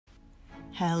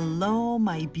Hello,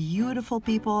 my beautiful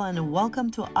people, and welcome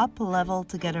to Up Level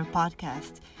Together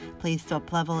podcast. Place to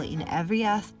up level in every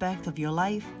aspect of your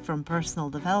life, from personal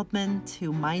development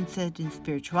to mindset and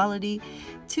spirituality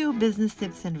to business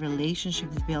tips and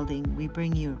relationships building. We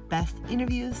bring you best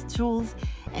interviews, tools,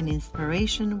 and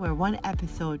inspiration where one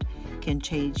episode can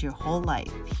change your whole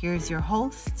life. Here's your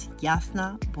host,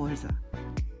 Jasna Borza.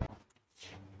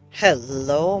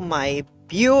 Hello, my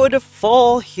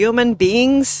beautiful human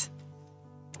beings.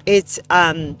 It's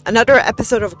another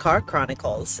episode of Car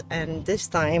Chronicles, and this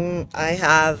time I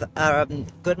have a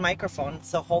good microphone,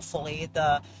 so hopefully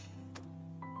the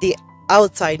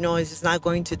outside noise is not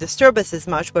going to disturb us as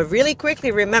much. But really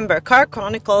quickly, remember, Car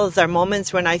Chronicles are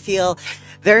moments when I feel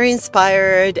very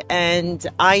inspired, and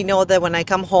I know that when I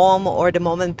come home or the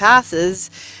moment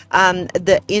passes,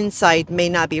 the insight may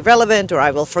not be relevant or I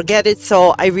will forget it.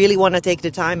 So I really want to take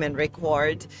the time and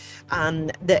record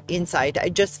the insight. I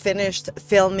just finished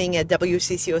filming at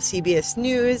WCCO CBS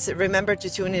News. Remember to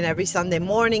tune in every Sunday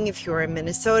morning if you're in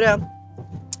Minnesota.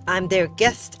 I'm their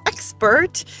guest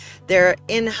expert, their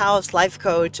in-house life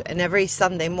coach, and every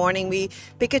Sunday morning we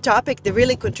pick a topic that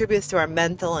really contributes to our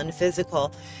mental and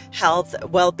physical health,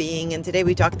 well-being. And today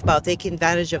we talked about taking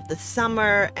advantage of the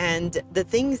summer and the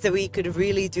things that we could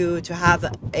really do to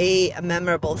have a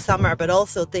memorable summer, but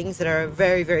also things that are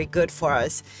very, very good for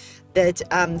us. That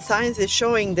science is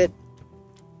showing that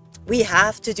we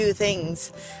have to do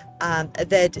things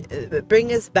that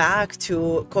bring us back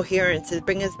to coherence, that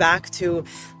bring us back to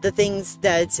the things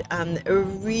that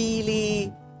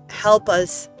really help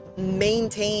us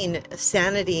maintain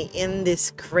sanity in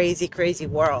this crazy, crazy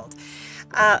world.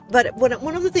 But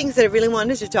one of the things that I really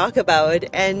wanted to talk about,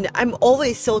 and I'm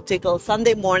always so tickled,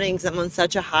 Sunday mornings I'm on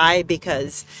such a high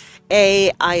because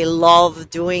I love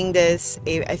doing this.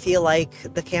 I feel like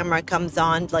the camera comes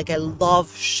on, like I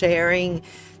love sharing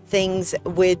things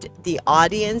with the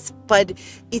audience, but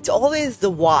it's always the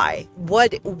why.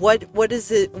 What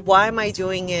is it? Why am I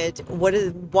doing it?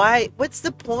 What's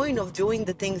the point of doing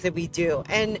the things that we do?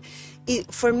 And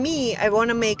for me, I want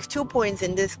to make 2 points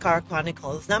in this Car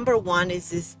Chronicles. Number one is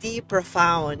this deep,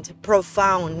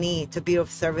 profound need to be of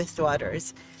service to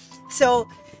others. So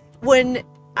when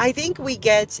I think we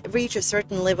reach a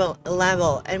certain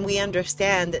level and we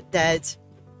understand that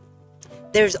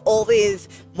there's always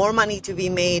more money to be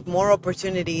made, more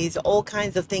opportunities, all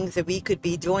kinds of things that we could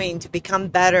be doing to become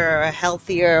better,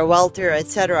 healthier, wealthier,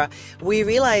 etc. We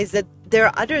realize that there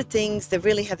are other things that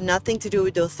really have nothing to do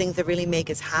with those things that really make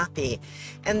us happy.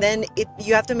 And then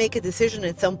you have to make a decision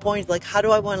at some point, like, how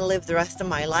do I want to live the rest of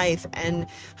my life? And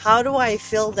how do I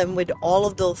fill them with all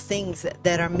of those things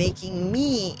that are making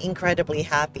me incredibly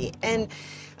happy? And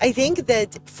I think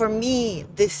that for me,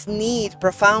 this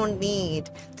profound need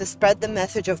to spread the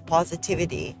message of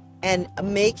positivity and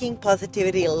making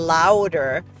positivity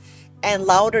louder and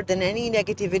louder than any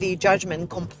negativity, judgment,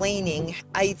 complaining,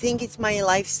 I think it's my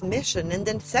life's mission. And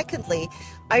then secondly,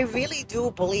 I really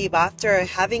do believe after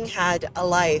having had a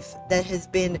life that has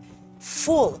been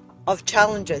full of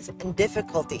challenges and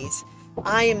difficulties,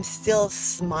 I am still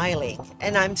smiling.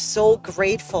 And I'm so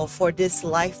grateful for this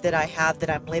life that I have, that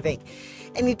I'm living.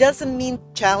 And it doesn't mean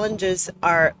challenges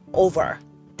are over.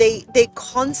 They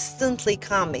constantly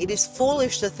come. It is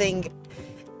foolish to think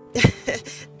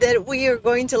that we are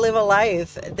going to live a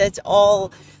life that's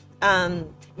all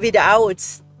without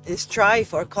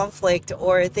strife or conflict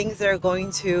or things that are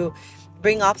going to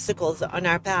bring obstacles on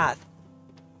our path.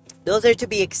 Those are to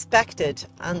be expected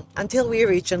until we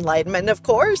reach enlightenment, of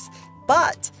course.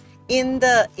 But in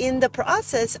the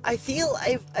process, I feel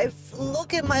I've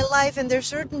look at my life, and there's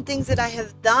certain things that I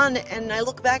have done, and I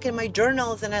look back in my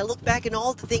journals and I look back in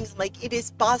all the things, like it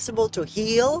is possible to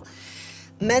heal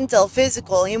mental,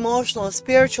 physical, emotional,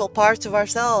 spiritual parts of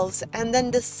ourselves. And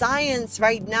then the science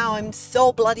right now, I'm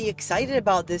so bloody excited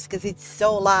about this because it's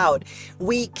so loud.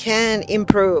 We can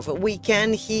improve, we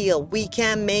can heal, we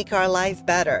can make our life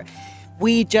better.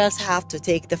 We just have to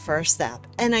take the first step.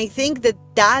 And I think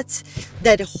that's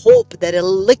that hope, that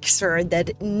elixir,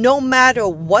 that no matter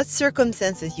what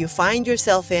circumstances you find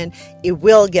yourself in, it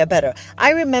will get better.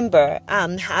 I remember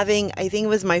having, I think it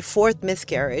was my 4th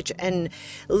miscarriage, and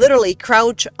literally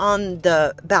crouch on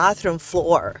the bathroom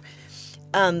floor,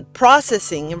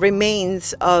 processing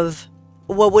remains of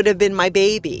what would have been my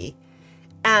baby.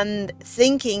 And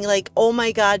thinking like, oh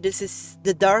my God, this is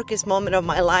the darkest moment of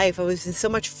my life. I was in so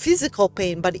much physical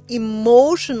pain, but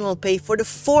emotional pain for the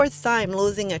 4th time,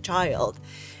 losing a child.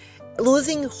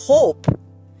 Losing hope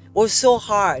was so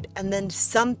hard. And then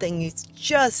something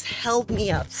just held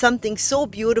me up. Something so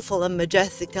beautiful and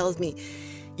majestic tells me,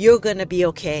 you're going to be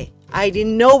okay. I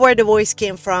didn't know where the voice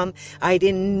came from. I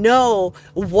didn't know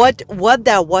what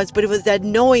that was, but it was that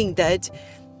knowing that,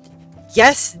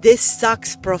 yes, this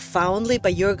sucks profoundly,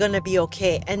 but you're going to be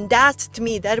okay. And that's, to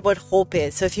me, that's what hope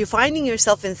is. So if you're finding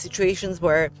yourself in situations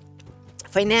where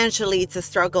financially it's a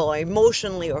struggle, or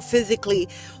emotionally or physically,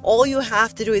 all you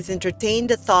have to do is entertain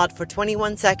the thought for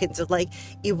 21 seconds of like,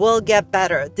 it will get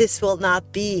better. This will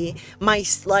not be my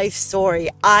life story.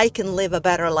 I can live a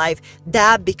better life.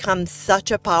 That becomes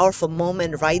such a powerful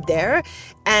moment right there.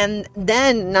 And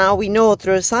then now we know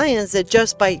through science that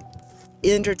just by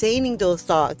entertaining those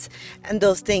thoughts and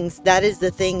those things, that is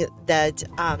the thing that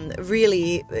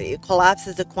really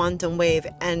collapses the quantum wave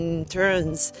and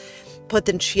turns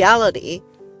potentiality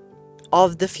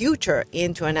of the future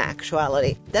into an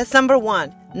actuality. That's number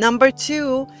one. Number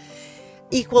two,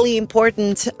 equally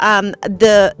important,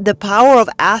 the power of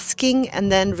asking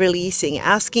and then releasing.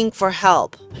 Asking for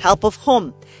help. Help of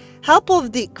whom? Help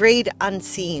of the great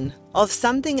unseen, of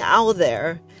something out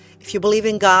there. If you believe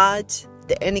in God,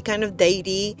 any kind of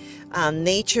deity,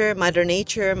 nature,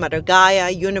 Mother Gaia,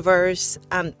 universe,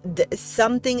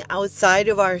 something outside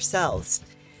of ourselves.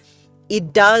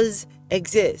 It does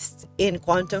exist. In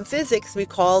quantum physics, we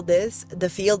call this the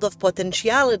field of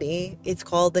potentiality. It's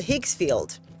called the Higgs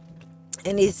field.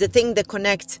 And it's the thing that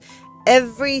connects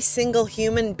every single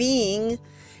human being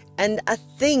and a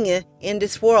thing in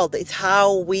this world. It's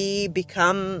how we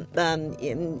become,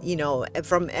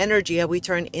 from energy, how we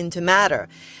turn into matter.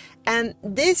 And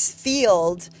this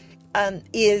field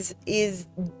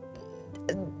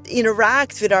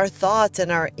interacts with our thoughts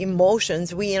and our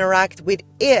emotions. We interact with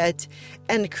it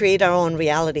and create our own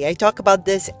reality. I talk about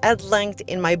this at length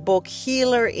in my book,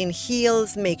 Healer in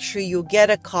Heels. Make sure you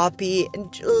get a copy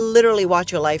and literally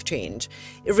watch your life change.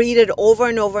 Read it over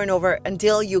and over and over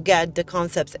until you get the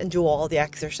concepts and do all the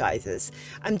exercises.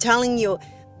 I'm telling you,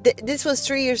 this was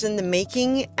 3 years in the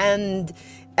making, and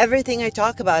everything I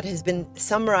talk about has been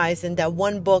summarized in that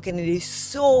one book, and it is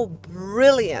so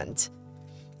brilliant.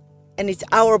 And it's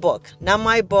our book, not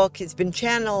my book. It's been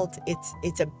channeled.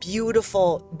 It's a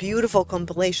beautiful, beautiful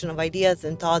compilation of ideas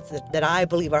and thoughts that I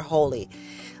believe are holy.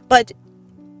 But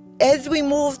as we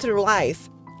move through life,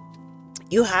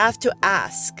 you have to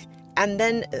ask, and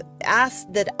then ask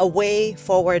that a way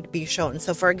forward be shown.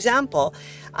 So, for example,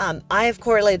 I have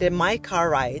correlated my car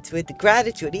rides with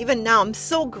gratitude. Even now, I'm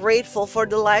so grateful for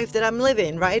the life that I'm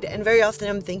living, right? And very often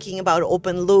I'm thinking about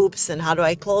open loops and how do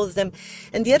I close them.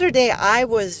 And the other day I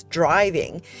was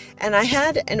driving and I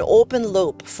had an open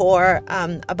loop for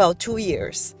about 2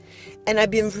 years. And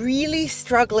I've been really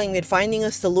struggling with finding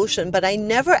a solution, but I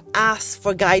never asked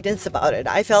for guidance about it.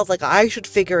 I felt like I should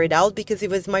figure it out because it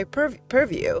was my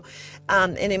purview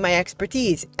and in my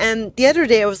expertise. And the other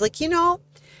day I was like,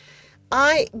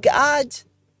 God,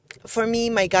 for me,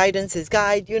 my guidance is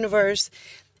God, universe,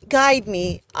 guide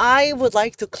me. I would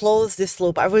like to close this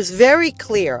loop. I was very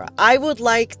clear. I would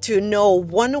like to know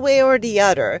one way or the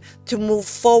other to move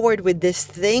forward with this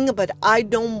thing, but I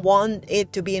don't want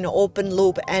it to be an open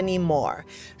loop anymore.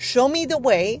 Show me the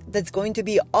way that's going to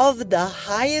be of the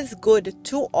highest good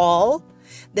to all,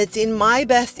 that's in my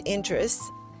best interest.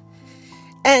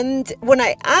 And when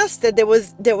I asked that, there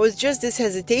was just this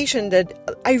hesitation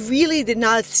that I really did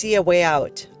not see a way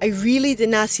out. I really did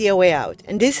not see a way out.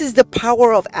 And this is the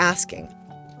power of asking.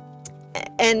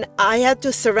 And I had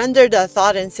to surrender that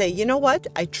thought and say, you know what?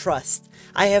 I trust.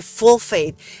 I have full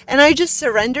faith. And I just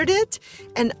surrendered it.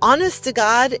 And honest to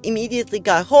God, immediately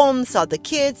got home, saw the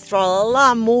kids,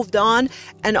 moved on.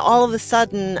 And all of a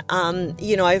sudden,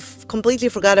 I completely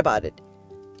forgot about it.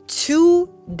 2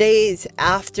 days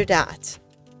after that,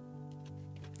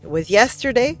 it was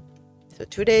yesterday, so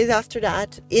 2 days after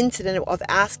that incident of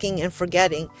asking and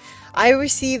forgetting, I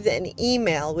received an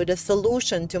email with a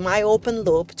solution to my open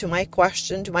loop, to my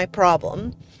question, to my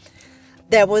problem,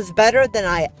 that was better than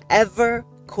I ever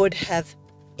could have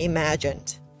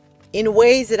imagined, in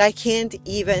ways that I can't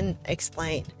even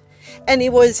explain. And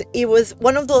it was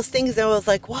one of those things that I was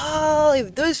like, well,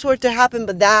 if this were to happen,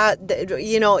 but that,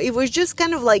 it was just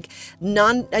kind of like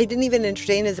I didn't even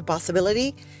entertain as a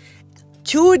possibility.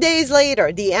 2 days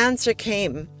later, the answer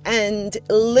came and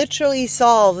literally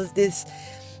solves this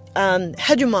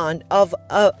hegemon of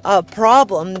a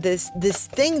problem, this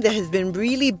thing that has been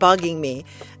really bugging me,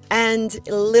 and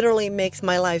literally makes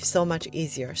my life so much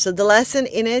easier. So the lesson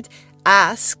in it,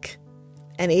 ask,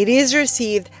 and it is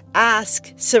received.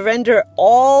 Ask, surrender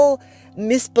all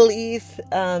misbelief,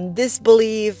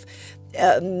 disbelief,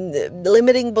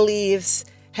 limiting beliefs.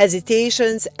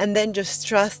 hesitations, and then just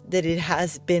trust that it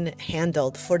has been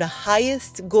handled for the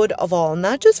highest good of all,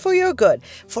 not just for your good,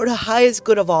 for the highest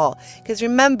good of all. Because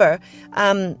remember,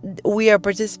 we are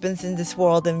participants in this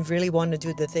world and really want to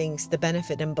do the things to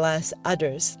benefit and bless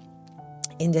others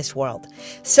in this world.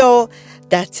 So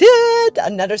that's it.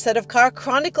 Another set of Car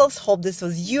Chronicles. Hope this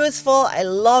was useful. I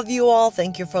love you all.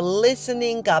 Thank you for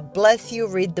listening. God bless you.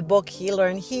 Read the book Healer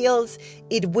and Heals.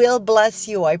 It will bless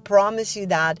you. I promise you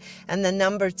that. And then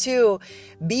number 2,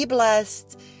 be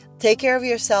blessed. Take care of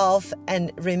yourself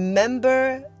and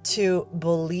remember to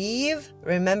believe.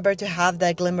 Remember to have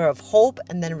that glimmer of hope,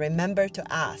 and then remember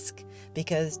to ask,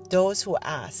 because those who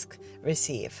ask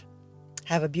receive.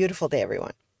 Have a beautiful day,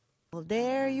 everyone. Well,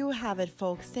 there you have it,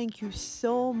 folks. Thank you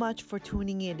so much for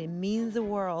tuning in. It means the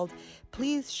world.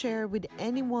 Please share with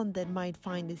anyone that might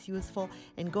find this useful,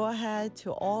 and go ahead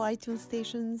to all iTunes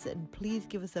stations and please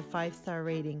give us a 5-star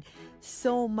rating.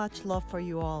 So much love for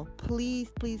you all. Please,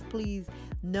 please, please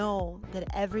know that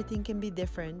everything can be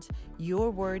different. You're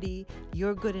worthy,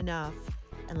 you're good enough,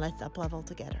 and let's up level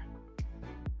together.